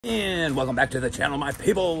And welcome back to the channel, my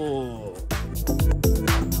people.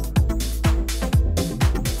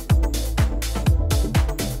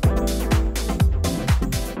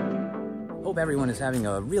 Hope everyone is having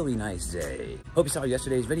a really nice day. Hope you saw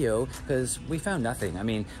yesterday's video, because we found nothing. I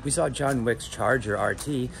mean, we saw John Wick's Charger RT.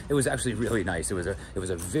 It was actually really nice. It was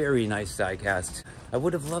a very nice diecast. I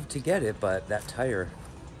would have loved to get it, but that tire,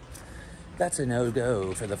 that's a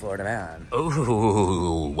no-go for the Florida man.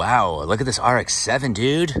 Oh, wow. Look at this RX-7,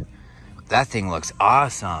 dude. That thing looks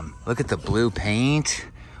awesome. Look at the blue paint.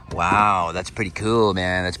 Wow, that's pretty cool,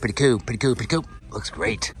 man. That's pretty cool, pretty cool, pretty cool. Looks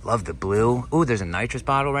great. Love the blue. Ooh, there's a nitrous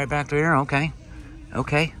bottle right back there. Okay,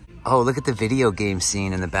 okay. Oh, look at the video game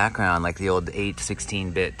scene in the background, like the old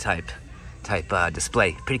 16-bit type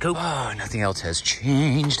display. Pretty cool. Oh, nothing else has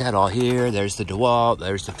changed at all here. There's the DeWalt,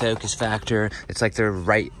 there's the focus factor. It's like they're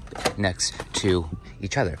right next to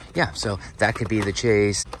each other. Yeah, so that could be the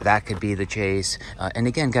chase, that could be the chase. And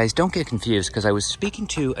again, guys, don't get confused, because I was speaking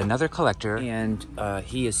to another collector and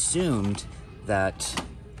he assumed that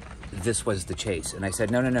this was the chase. And I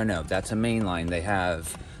said, no, that's a mainline. They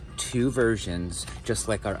have two versions, just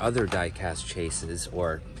like our other diecast chases,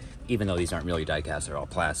 or even though these aren't really diecast, they're all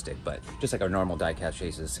plastic, but just like our normal diecast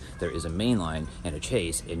chases, there is a mainline and a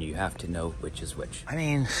chase, and you have to know which is which. I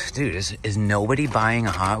mean, dude, is nobody buying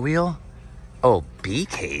a Hot Wheel? Oh, B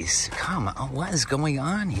case? Come on, what is going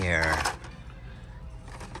on here?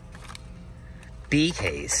 B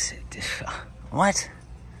case? What?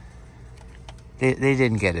 They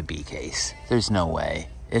didn't get a B case. There's no way.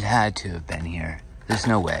 It had to have been here. There's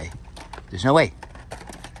no way. There's no way.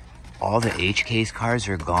 All the H case cars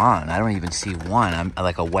are gone. I don't even see one. I'm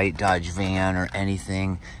like a white Dodge van or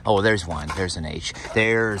anything. Oh, there's one. There's an H.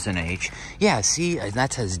 There's an H. Yeah, see,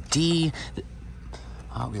 that says D.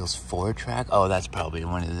 Hot Wheels 4-track. Oh, that's probably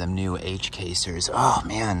one of them new H casers. Oh,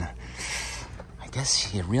 man. I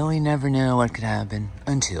guess you really never know what could happen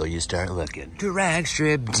until you start looking. Drag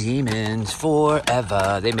strip demons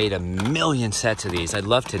forever. They made 1 million sets of these. I'd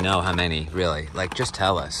love to know how many, really. Like, just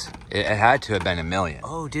tell us. It had to have been 1 million.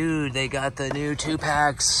 Oh, dude, they got the new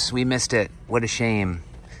 2-packs. We missed it. What a shame.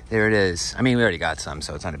 There it is. I mean, we already got some,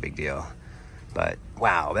 so it's not a big deal. But,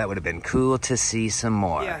 wow, that would have been cool to see some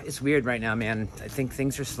more. Yeah, it's weird right now, man. I think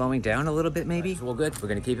things are slowing down a little bit, maybe. Well, good. We're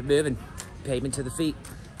going to keep it moving. Pavement to the feet.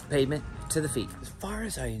 Pavement to the feet. As far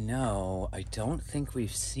as I know, I don't think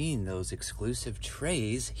we've seen those exclusive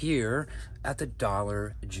trays here at the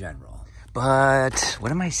Dollar General. But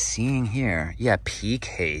what am I seeing here? Yeah, P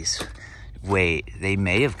case. Wait, they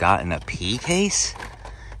may have gotten a P case?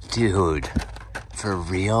 Dude, for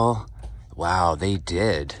real? Wow, they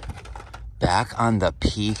did. Back on the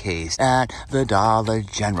P case at the Dollar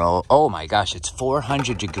General. Oh my gosh, it's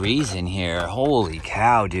 400 degrees in here. Holy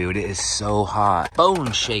cow, dude, it is so hot.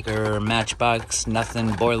 Bone shaker, matchbox,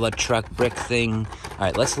 nothing, boiler truck, brick thing. All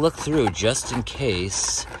right, let's look through just in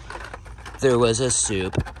case there was a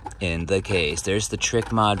soup in the case. There's the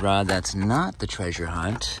trick mod rod. That's not the treasure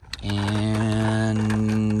hunt. And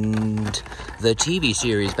the TV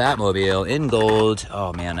series Batmobile in gold.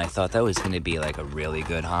 Oh man, I thought that was going to be like a really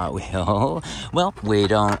good Hot Wheel. Well, we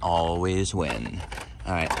don't always win.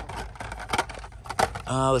 All right.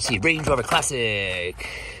 Let's see. Range Rover Classic.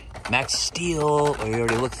 Max Steel. We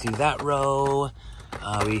already looked through that row.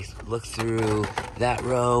 We looked through that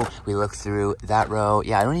row. We looked through that row.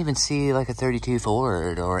 Yeah, I don't even see like a 32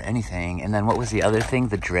 Ford or anything. And then what was the other thing?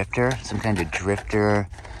 The drifter? Some kind of drifter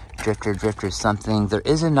something. There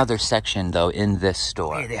is another section though in this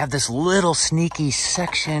store. Hey, they have this little sneaky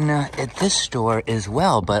section at this store as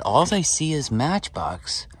well, but all I see is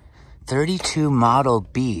Matchbox 32 Model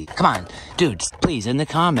B. Come on, dudes, please, in the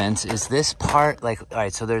comments, is this part like, all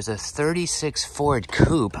right, so there's a 36 Ford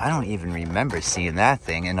Coupe. I don't even remember seeing that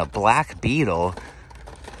thing, and a black Beetle.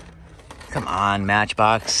 Come on,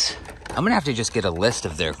 Matchbox. I'm gonna have to just get a list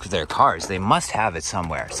of their cars. They must have it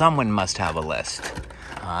somewhere. Someone must have a list.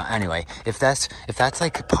 Anyway, if that's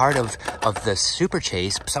like part of the super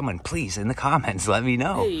chase, someone please in the comments let me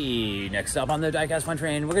know. Hey, next up on the Diecast Fun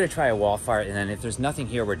Train, we're gonna try a wall fart, and then if there's nothing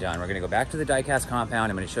here, we're done. We're gonna go back to the Diecast compound.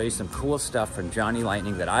 I'm gonna show you some cool stuff from Johnny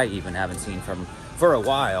Lightning that I even haven't seen for a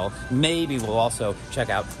while. Maybe we'll also check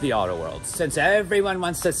out the Auto World, since everyone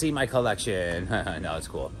wants to see my collection. No, it's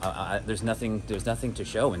cool. There's nothing to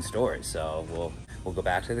show in stores, so we'll go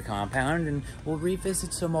back to the compound and we'll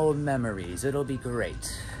revisit some old memories. It'll be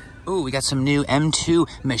great. Ooh, we got some new M2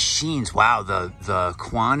 machines. Wow, the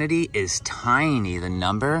quantity is tiny. The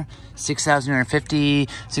number, 6,250,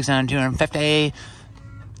 6,250.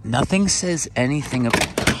 Nothing says anything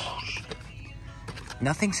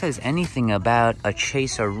about a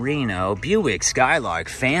Chase Reno, Buick Skylark,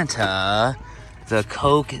 Fanta, the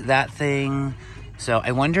Coke, that thing. So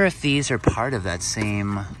I wonder if these are part of that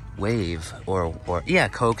same wave, or yeah,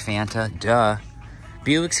 Coke, Fanta, duh.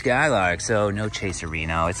 Buick Skylark, so no Chase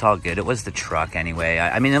Reno. It's all good. It was the truck anyway.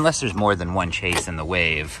 I mean, unless there's more than one Chase in the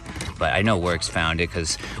wave. But I know Works found it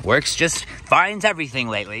because Works just finds everything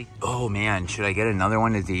lately. Oh man, should I get another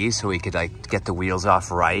one of these so we could like get the wheels off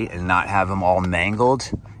right and not have them all mangled?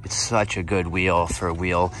 It's such a good wheel for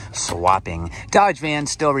wheel swapping. Dodge van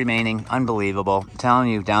still remaining. Unbelievable. I'm telling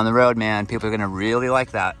you, down the road, man, people are gonna really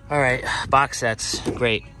like that. All right, box sets,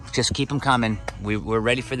 great. Just keep them coming. We're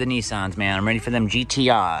ready for the Nissans, man. I'm ready for them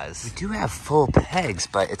GTRs. We do have full pegs,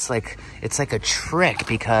 but it's like a trick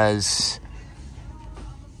because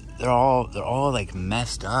they're all like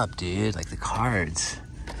messed up, dude. Like the cards.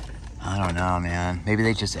 I don't know, man. Maybe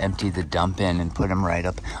they just emptied the dump in and put them right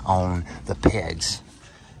up on the pegs.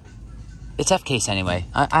 It's F case anyway.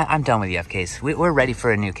 I'm done with the F case. We're ready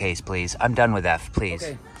for a new case, please. I'm done with F, please.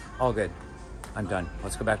 Okay, all good. I'm done.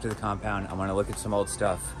 Let's go back to the compound. I want to look at some old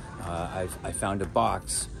stuff. I found a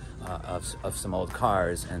box of some old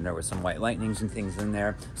cars, and there were some White Lightnings and things in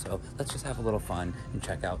there. So let's just have a little fun and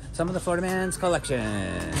check out some of the TheFLORIDAman's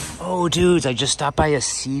collection. Oh, dudes, I just stopped by a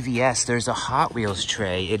CVS. There's a Hot Wheels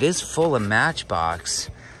tray. It is full of Matchbox,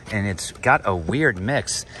 and it's got a weird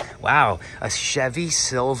mix. Wow, a Chevy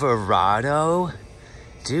Silverado.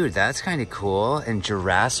 Dude, that's kind of cool. And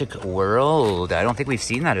Jurassic World. I don't think we've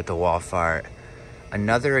seen that at the Walmart.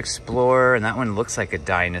 Another Explorer, and that one looks like a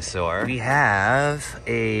dinosaur. We have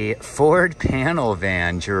a Ford panel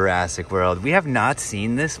van, Jurassic World. We have not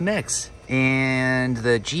seen this mix. And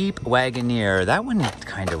the Jeep Wagoneer, that one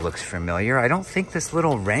kind of looks familiar. I don't think this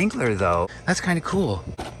little Wrangler though. That's kind of cool.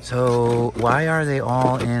 So why are they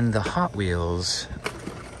all in the Hot Wheels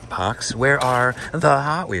box? Where are the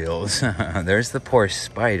Hot Wheels? There's the Porsche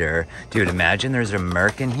Spider. Dude, imagine there's a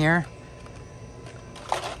Merc in here.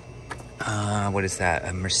 What is that?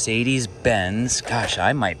 A Mercedes-Benz. Gosh,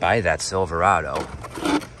 I might buy that Silverado.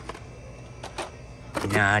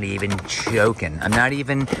 Not even joking. I'm not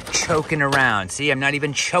even choking around. See, I'm not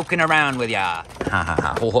even choking around with ya.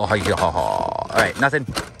 All right, nothing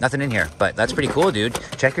in here, but that's pretty cool, dude.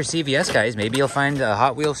 Check your CVS, guys. Maybe you'll find a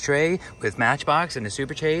Hot Wheels tray with Matchbox and a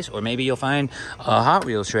Super Chase, or maybe you'll find a Hot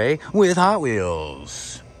Wheels tray with Hot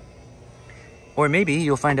Wheels. Or maybe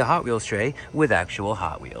you'll find a Hot Wheels tray with actual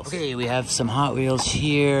Hot Wheels. Okay, we have some Hot Wheels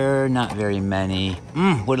here. Not very many.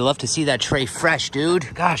 Would love to see that tray fresh,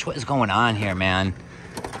 dude. Gosh, what is going on here, man?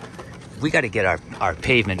 We got to get our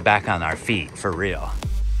pavement back on our feet, for real.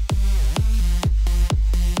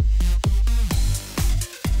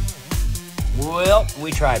 Well,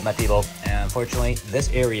 we tried, my people. And unfortunately, this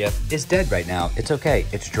area is dead right now. It's okay.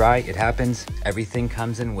 It's dry. It happens. Everything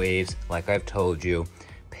comes in waves, like I've told you.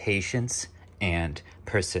 Patience and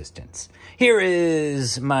persistence. Here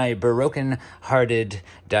is my broken-hearted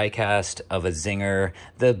diecast of a zinger,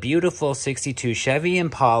 the beautiful 62 Chevy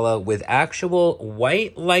Impala with actual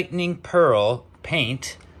White Lightning Pearl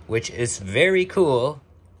paint, which is very cool.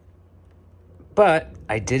 But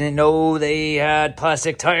I didn't know they had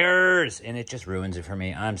plastic tires, and it just ruins it for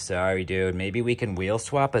me. I'm sorry, dude. Maybe we can wheel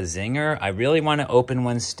swap a zinger. I really want to open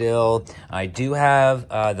one still. I do have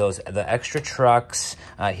the extra trucks.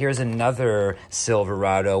 Here's another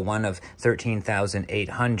Silverado, one of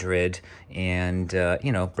 13,800, and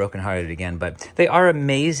you know, brokenhearted again. But they are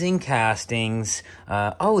amazing castings.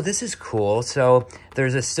 Oh, this is cool. So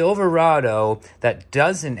there's a Silverado that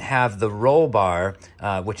doesn't have the roll bar,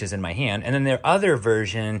 which is in my hand, and then their other version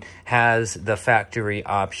has the factory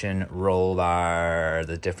option roll bar.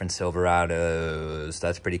 The different Silverados.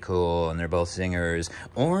 That's pretty cool, and they're both zingers.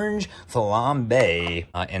 Orange flambe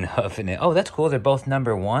and huffing it. Oh, that's cool. They're both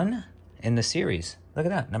 #1 in the series. Look at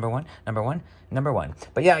that. #1, #1, #1.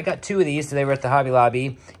 But yeah, I got 2 of these. They were at the Hobby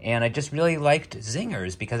Lobby, and I just really liked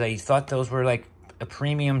zingers because I thought those were like a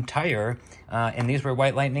premium tire, and these were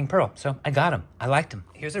White Lightning Pearl, so I got them. I liked them.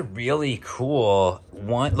 Here's a really cool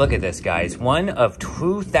one. Look at this, guys. One of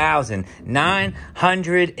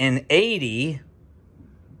 2,980.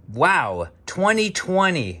 Wow.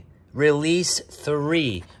 2020 release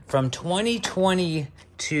 3. From 2020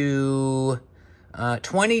 to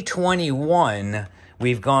 2021.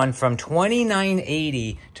 We've gone from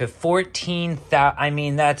 2,980 to 14,000. I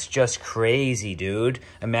mean, that's just crazy, dude.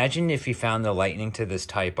 Imagine if you found the Lightning to this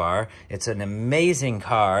Type R. It's an amazing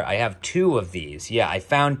car. I have 2 of these. Yeah, I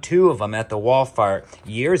found 2 of them at the Walmart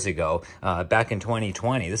years ago, back in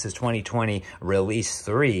 2020. This is 2020 release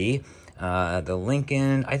 3. The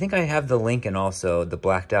Lincoln. I think I have the Lincoln also, the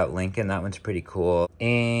blacked out Lincoln. That one's pretty cool.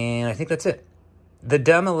 And I think that's it. The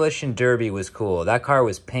Demolition Derby was cool. That car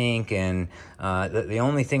was pink, and the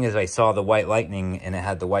only thing is I saw the White Lightning, and it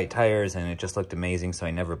had the white tires, and it just looked amazing, so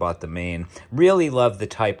I never bought the main. Really love the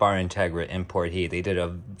Type R Integra import heat. They did a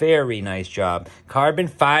very nice job. Carbon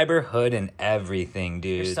fiber hood and everything,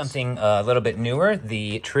 dude. Here's something a little bit newer,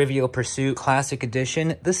 the Trivial Pursuit Classic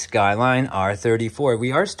Edition, the Skyline R34.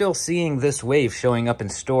 We are still seeing this wave showing up in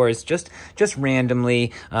stores just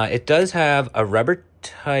randomly. It does have a rubber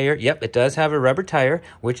tire. Yep, it does have a rubber tire,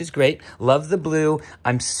 which is great. Love the blue.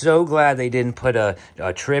 I'm so glad they didn't put a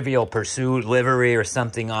Trivial Pursuit livery or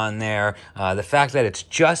something on there. The fact that it's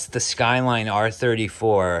just the Skyline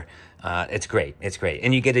R34, it's great. It's great.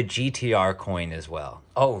 And you get a GTR coin as well.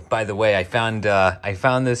 Oh, by the way, I found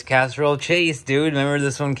this casserole chase, dude. Remember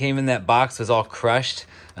this one came in that box, was all crushed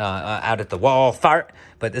out at the wall fart.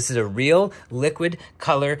 But this is a real liquid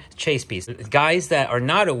color chase piece. Guys that are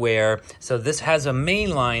not aware, so this has a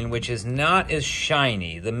main line which is not as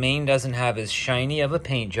shiny. The main doesn't have as shiny of a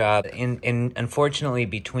paint job. And unfortunately,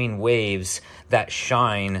 between waves, that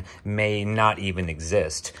shine may not even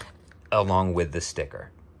exist along with the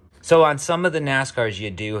sticker. So on some of the NASCARs,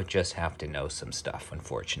 you do just have to know some stuff,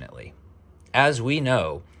 unfortunately. As we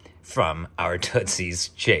know from our Tootsie's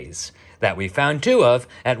chase that we found 2 of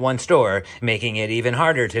at one store, making it even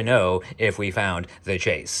harder to know if we found the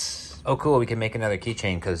chase. Oh, cool, we can make another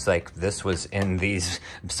keychain because, like, this was in these,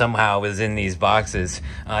 somehow was in these boxes.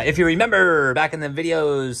 If you remember, back in the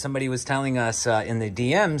videos, somebody was telling us in the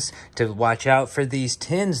DMs to watch out for these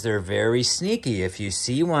tins. They're very sneaky. If you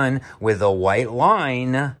see one with a white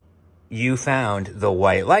line, you found the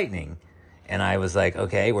White Lightning. And I was like,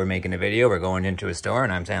 okay, we're making a video. We're going into a store,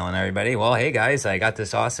 and I'm telling everybody, well, hey, guys, I got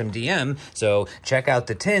this awesome DM. So check out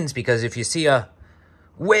the tins, because if you see a,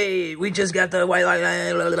 wait, we just got the White Lightning.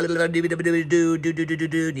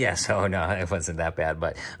 Yeah, so no, it wasn't that bad.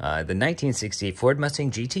 But the 1968 Ford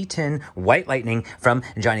Mustang GT tin White Lightning from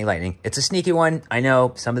Johnny Lightning. It's a sneaky one. I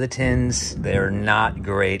know some of the tins, they're not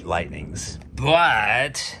great Lightnings.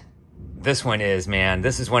 But this one is, man.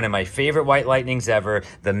 This is one of my favorite White Lightnings ever.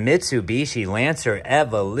 The Mitsubishi Lancer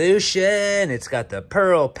Evolution. It's got the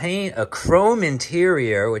pearl paint, a chrome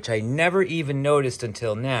interior, which I never even noticed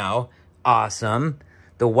until now. Awesome.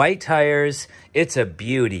 The white tires, it's a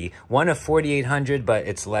beauty. One of 4,800, but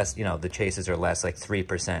it's less, you know, the chases are less, like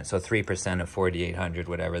 3%. So 3% of 4,800,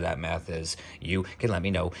 whatever that math is, you can let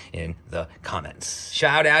me know in the comments.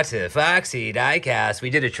 Shout out to Foxy Diecast.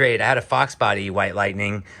 We did a trade. I had a Fox Body White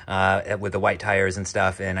Lightning with the white tires and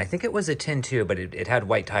stuff, and I think it was a tin too, but it had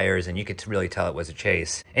white tires, and you could really tell it was a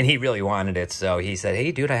chase. And he really wanted it, so he said,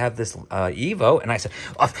 hey, dude, I have this Evo. And I said,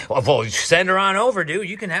 oh, well, send her on over, dude.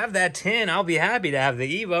 You can have that tin. I'll be happy to have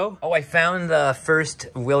the Evo. Oh, I found the first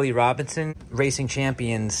Willie Robinson Racing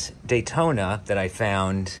Champions Daytona that I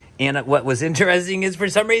found. And what was interesting is for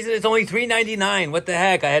some reason it's only $3.99. What the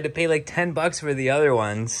heck? I had to pay like $10 for the other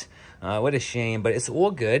ones. What a shame, but it's all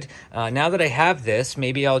good. Now that I have this,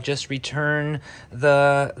 maybe I'll just return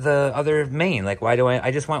the other main. Like, why do I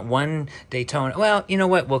just want one Daytona? Well, you know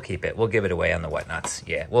what? We'll keep it. We'll give it away on the Whatnots.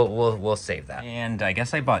 Yeah, we'll save that. And I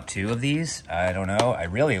guess I bought 2 of these. I don't know. I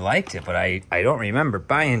really liked it, but I don't remember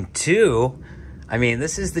buying 2. I mean,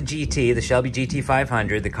 this is the GT, the Shelby GT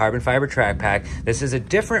 500, the carbon fiber track pack. This is a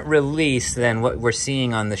different release than what we're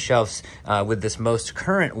seeing on the shelves with this most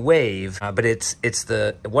current wave, but it's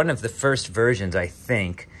the one of the first versions, I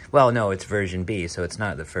think. Well, no, it's version B, so it's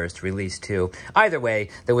not the first, release 2. Either way,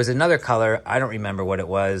 there was another color. I don't remember what it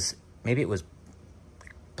was. Maybe it was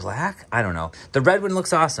black? I don't know. The red one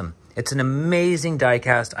looks awesome. It's an amazing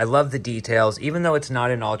diecast. I love the details. Even though it's not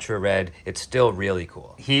an ultra red, it's still really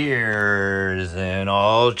cool. Here's an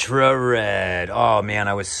ultra red. Oh man,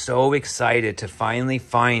 I was so excited to finally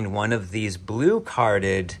find one of these blue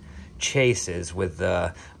carded chases with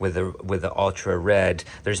the ultra red.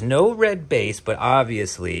 There's no red base, but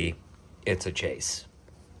obviously it's a chase.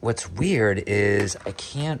 What's weird is I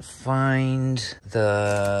can't find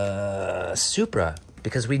the Supra,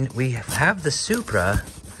 because we have the Supra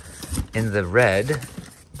in the red.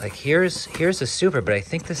 Like here's a Supra, but I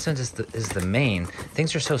think this one is the main.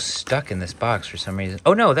 Things are so stuck in this box for some reason.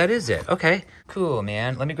 Oh no, that is it. Okay, cool,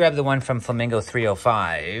 man. Let me grab the one from Flamingo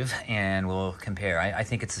 305 and we'll compare. I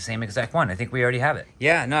think it's the same exact one. I think we already have it.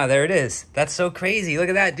 Yeah, no, there it is. That's so crazy. Look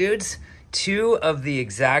at that, dudes. 2 of the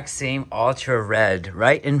exact same ultra red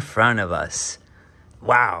right in front of us.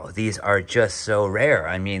 Wow, these are just so rare.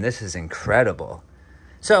 I mean, this is incredible.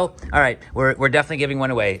 So, all right, we're definitely giving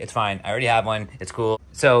one away. It's fine. I already have one. It's cool.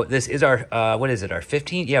 So this is our, what is it, our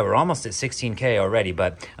 15th? Yeah, we're almost at 16K already,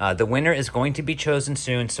 but the winner is going to be chosen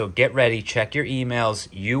soon, so get ready, check your emails.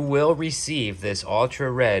 You will receive this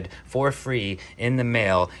Ultra Red for free in the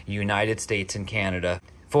mail, United States and Canada,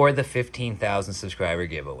 for the 15,000 subscriber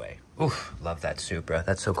giveaway. Oof, love that Supra.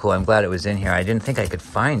 That's so cool. I'm glad it was in here. I didn't think I could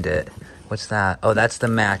find it. What's that? Oh, that's the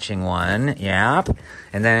matching one. Yep.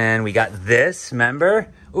 And then we got this, remember?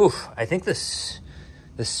 Oof, I think the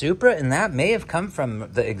Supra and that may have come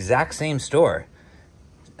from the exact same store,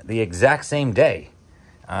 the exact same day.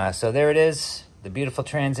 So there it is, the beautiful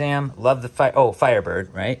Trans Am. Love the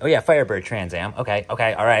Firebird, right? Oh yeah, Firebird Trans Am. Okay, all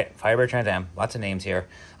right, Firebird Trans Am. Lots of names here.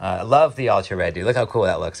 Love the Ultra Red, dude. Look how cool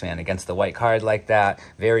that looks, man, against the white card like that.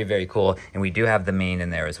 Very, very cool. And we do have the main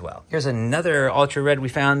in there as well. Here's another Ultra Red we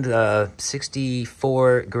found,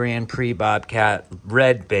 64 Grand Prix Bobcat,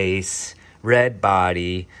 red base, red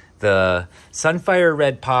body, the Sunfire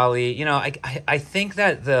red poly. You know, I think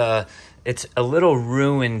that it's a little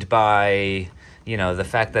ruined by, you know, the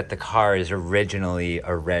fact that the car is originally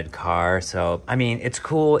a red car. So, I mean, it's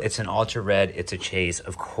cool. It's an Ultra Red. It's a chase.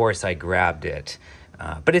 Of course I grabbed it.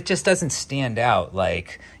 But it just doesn't stand out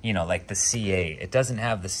like, you know, like the C8. It doesn't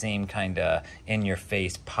have the same kind of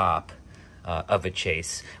in-your-face pop of a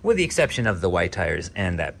chase, with the exception of the white tires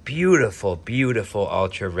and that beautiful, beautiful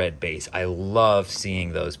Ultra Red base. I love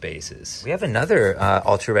seeing those bases. We have another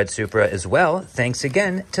Ultra Red Supra as well, thanks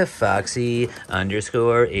again to Foxy_86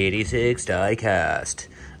 Diecast.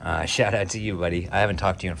 Shout out to you, buddy. I haven't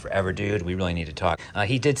talked to you in forever, dude. We really need to talk.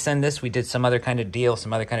 He did send this. We did some other kind of deal,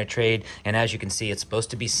 some other kind of trade. And as you can see, it's supposed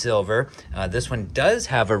to be silver. This one does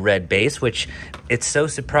have a red base, which it's so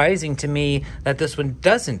surprising to me that this one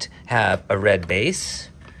doesn't have a red base,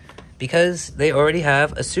 because they already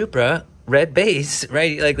have a Supra red base,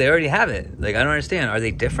 right? Like, they already have it. Like, I don't understand. Are they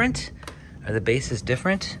different? Are the bases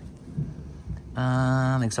different?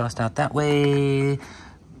 Exhaust out that way.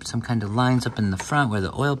 Some kind of lines up in the front where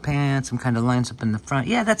the oil pan, some kind of lines up in the front.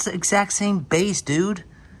 Yeah, that's the exact same base, dude.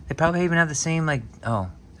 They probably even have the same, like, oh,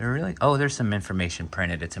 they're really, oh, there's some information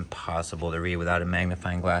printed. It's impossible to read without a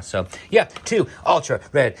magnifying glass. So, yeah, 2 Ultra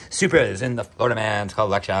Red Supras in the FLORIDAMan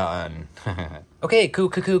collection. Okay, cool.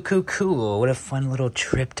 What a fun little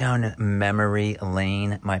trip down memory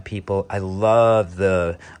lane, my people. I love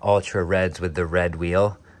the Ultra Reds with the red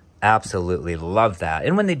wheel. Absolutely love that.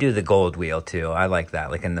 And when they do the gold wheel too, I like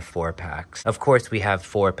that, like in the 4-packs. Of course, we have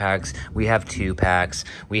 4-packs, we have 2-packs,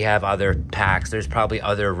 we have other packs. There's probably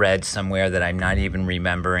other reds somewhere that I'm not even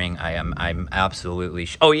remembering. I'm absolutely,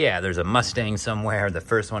 oh yeah, there's a Mustang somewhere, the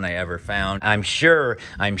first one I ever found. I'm sure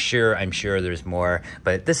there's more,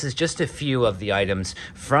 but this is just a few of the items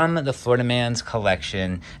from the FLORIDAMan's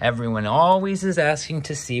collection. Everyone always is asking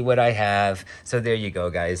to see what I have. So there you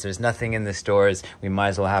go, guys. There's nothing in the stores. We might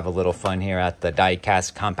as well have a little fun here at the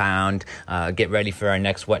Diecast compound. Get ready for our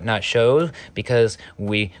next Whatnot show, because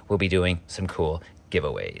we will be doing some cool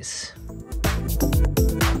giveaways.